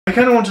I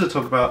kind of wanted to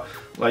talk about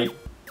like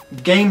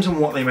games and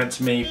what they meant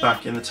to me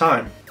back in the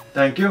time.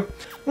 Thank you.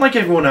 Like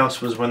everyone else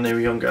was when they were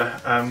younger,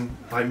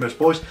 like most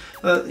boys,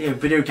 you know,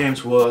 video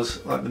games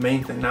was like the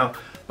main thing. Now,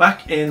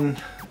 back in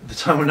the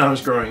time when I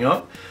was growing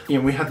up, you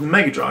know, we had the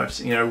Mega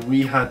Drives. You know,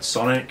 we had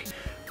Sonic,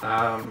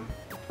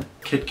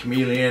 Kid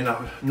Chameleon,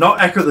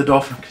 not Echo the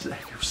Dolphin because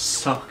Echo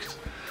sucked.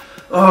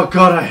 Oh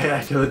god, I hate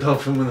Echo the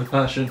Dolphin with a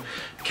passion.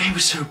 The game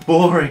was so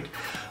boring.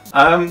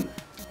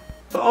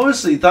 But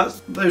obviously, that's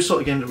those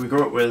sort of games that we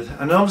grew up with,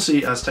 and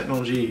obviously as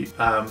technology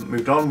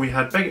moved on, we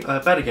had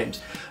better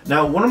games.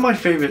 Now, one of my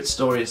favourite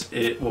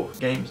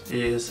games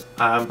is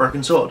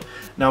Broken Sword.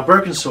 Now,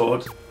 Broken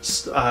Sword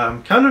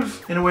kind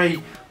of, in a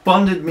way,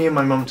 bonded me and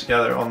my mum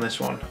together on this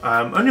one.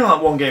 Only on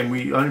that one game,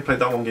 we only played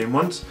that one game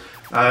once,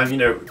 you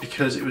know,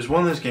 because it was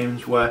one of those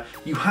games where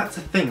you had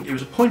to think. It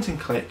was a point and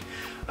click.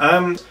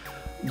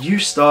 You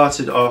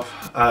started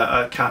off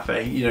at a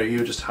cafe, you know, you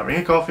were just having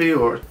a coffee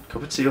or a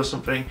cup of tea or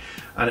something,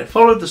 and it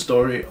followed the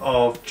story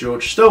of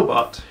George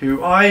Stobart,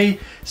 who I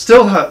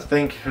still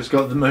think has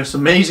got the most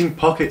amazing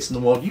pockets in the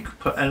world. You could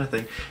put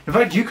anything. In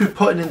fact, you could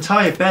put an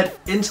entire bed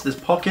into this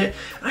pocket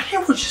and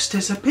it would just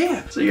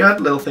disappear. So you had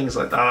little things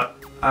like that,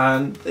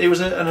 and it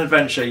was an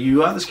adventure. You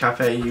were at this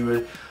cafe,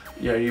 you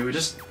were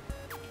just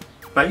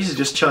basically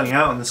just chilling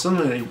out, and then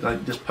suddenly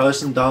like this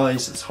person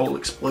dies, this whole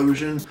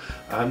explosion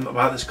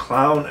about this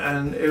clown,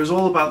 and it was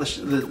all about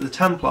the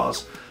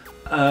Templars.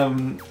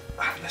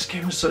 This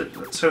game was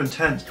so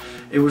intense.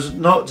 It was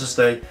not just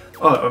like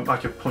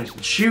a point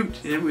and shoot,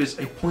 it was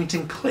a point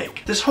and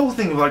click. This whole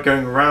thing of like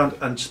going around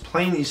and just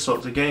playing these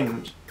sorts of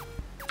games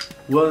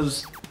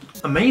was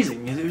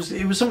amazing.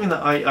 It was something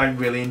that I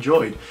really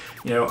enjoyed.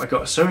 You know, I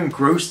got so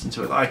engrossed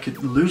into it that I could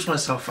lose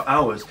myself for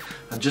hours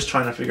and just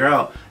trying to figure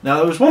out. Now,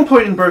 there was one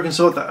point in Broken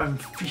Sword that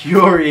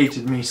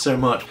infuriated me so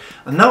much,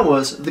 and that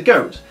was the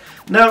goat.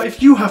 Now,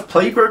 if you have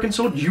played Broken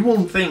Sword, you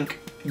will think,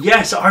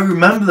 yes, I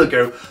remember the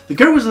goat. The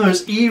goat was the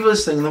most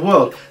evilest thing in the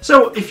world.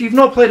 So, if you've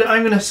not played it,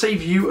 I'm going to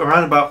save you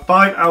around about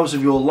 5 hours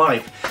of your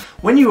life.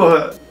 When you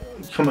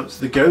come up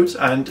to the goat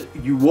and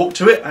you walk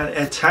to it and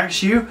it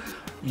attacks you,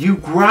 you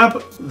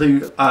grab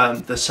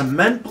the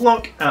cement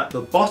block at the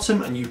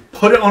bottom and you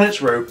put it on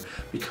its rope,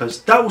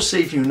 because that will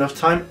save you enough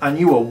time and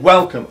you are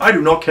welcome. I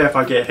do not care if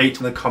I get hate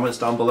in the comments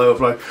down below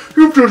of like,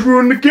 you've just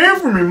ruined the game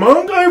for me,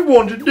 Monk, I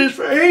wanted this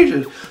for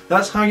ages.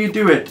 That's how you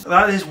do it.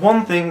 That is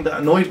one thing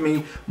that annoyed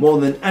me more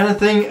than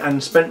anything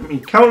and spent me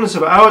countless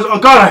of hours. Oh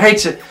god, I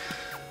hate it.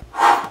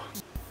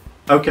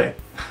 Okay.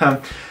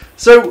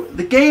 So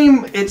the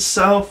game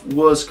itself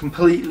was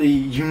completely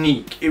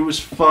unique. It was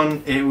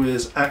fun, it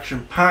was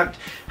action-packed.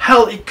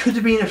 Hell, it could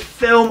have been a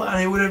film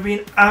and it would have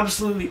been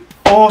absolutely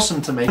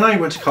awesome to me. When I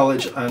went to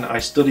college and I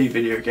studied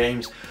video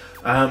games,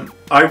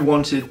 I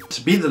wanted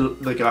to be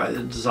the guy at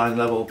the design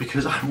level,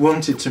 because I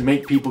wanted to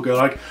make people go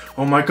like,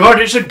 oh my god,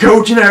 it's a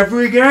goat in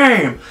every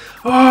game!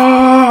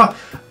 Ah!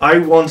 I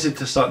wanted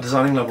to start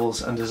designing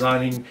levels and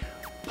designing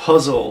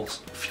puzzles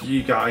for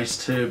you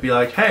guys to be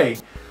like, hey,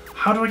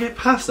 how do I get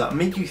past that?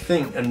 Make you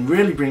think and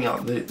really bring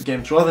out the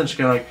games, rather than just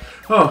going like,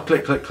 oh,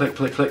 click, click, click,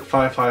 click, click,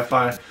 fire, fire,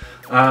 fire.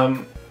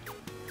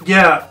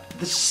 Yeah,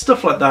 there's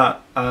stuff like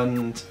that,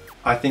 and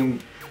I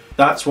think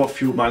that's what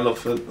fueled my love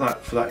for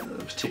that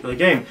particular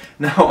game.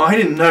 Now, I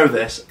didn't know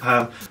this,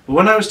 but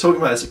when I was talking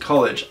about this at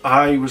college,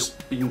 I was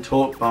being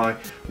taught by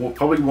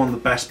probably one of the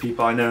best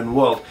people I know in the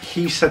world.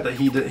 He said that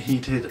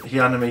he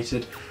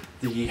animated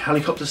the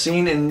helicopter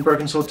scene in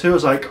Broken Sword 2. I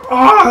was like,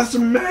 oh, that's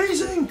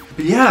amazing!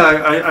 But yeah,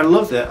 I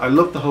loved it. I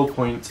loved the whole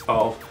point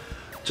of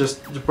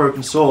just the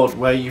Broken Sword,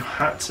 where you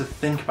had to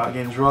think about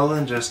games rather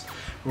than just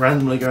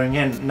randomly going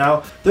in.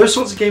 Now, those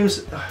sorts of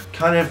games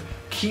kind of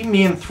keep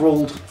me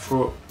enthralled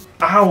for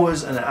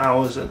hours and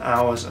hours and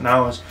hours and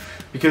hours,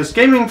 because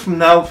gaming from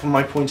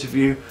my point of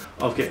view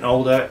of getting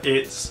older,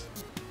 it's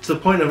to the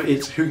point of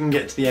it's who can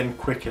get to the end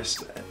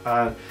quickest.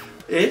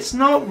 It's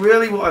not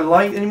really what I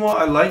like anymore.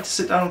 I like to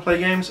sit down and play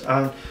games.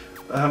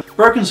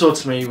 Broken Sword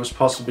to me was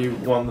possibly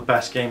one of the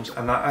best games,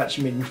 and that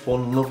actually made me fall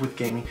in love with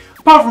gaming.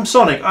 Apart from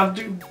Sonic, I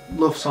do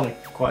love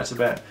Sonic quite a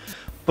bit,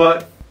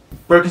 but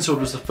Broken Sword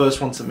was the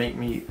first one to make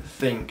me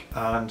think,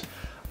 and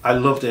I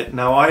loved it.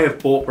 Now, I have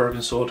bought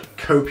Broken Sword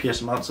copious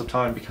amounts of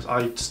time because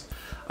I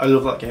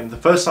love that game. The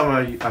first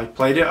time I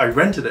played it, I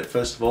rented it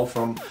first of all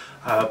from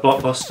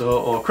Blockbuster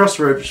or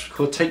Crossroads, which was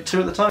called Take Two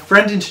at the time. A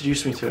friend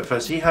introduced me to it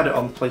first. He had it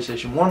on the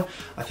PlayStation 1.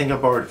 I think I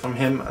borrowed it from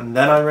him, and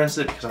then I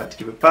rented it because I had to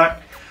give it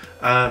back.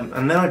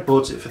 And then I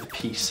bought it for the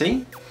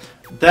PC.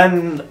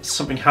 Then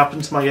something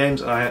happened to my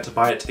games and I had to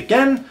buy it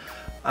again,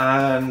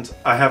 and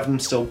I have them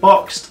still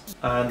boxed,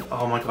 and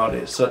oh my god,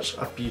 it's such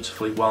a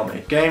beautifully well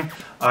made game.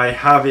 I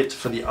have it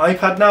for the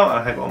iPad now,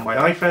 I have it on my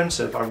iPhone,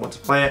 so if I want to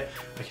play it,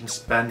 I can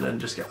spend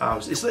and just get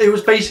hours. It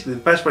was basically, the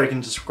best way I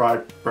can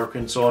describe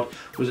Broken Sword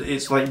was,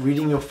 it's like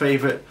reading your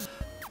favourite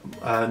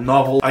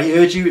novel. I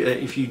urge you,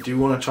 if you do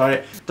want to try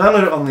it,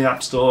 download it on the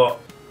App Store.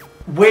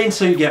 Wait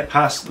until you get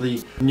past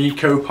the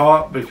Nico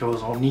part,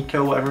 or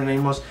Nico, whatever her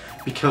name was,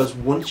 because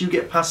once you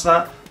get past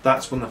that,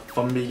 that's when the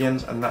fun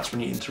begins and that's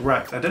when you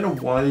interact. I don't know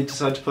why they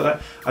decided to put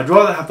that. I'd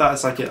rather have that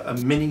as like a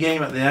mini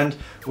game at the end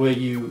where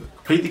you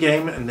complete the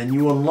game and then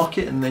you unlock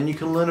it and then you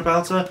can learn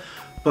about her.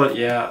 But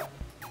yeah,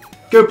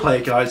 go play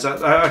it, guys.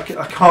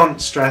 I can't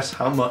stress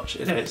how much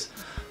it is.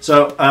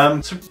 So,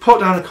 so put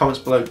down in the comments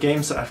below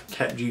games that have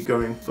kept you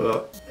going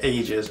for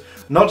ages.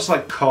 Not just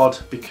like COD,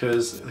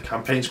 because the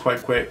campaign's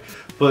quite quick,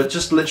 but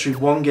just literally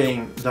one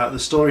game that the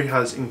story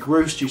has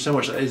engrossed you so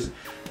much that is,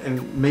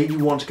 and made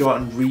you want to go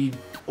out and read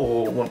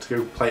or want to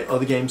go play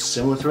other games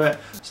similar to it.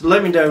 So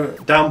let me know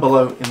down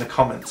below in the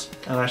comments,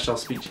 and I shall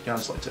speak to you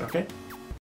guys later, okay?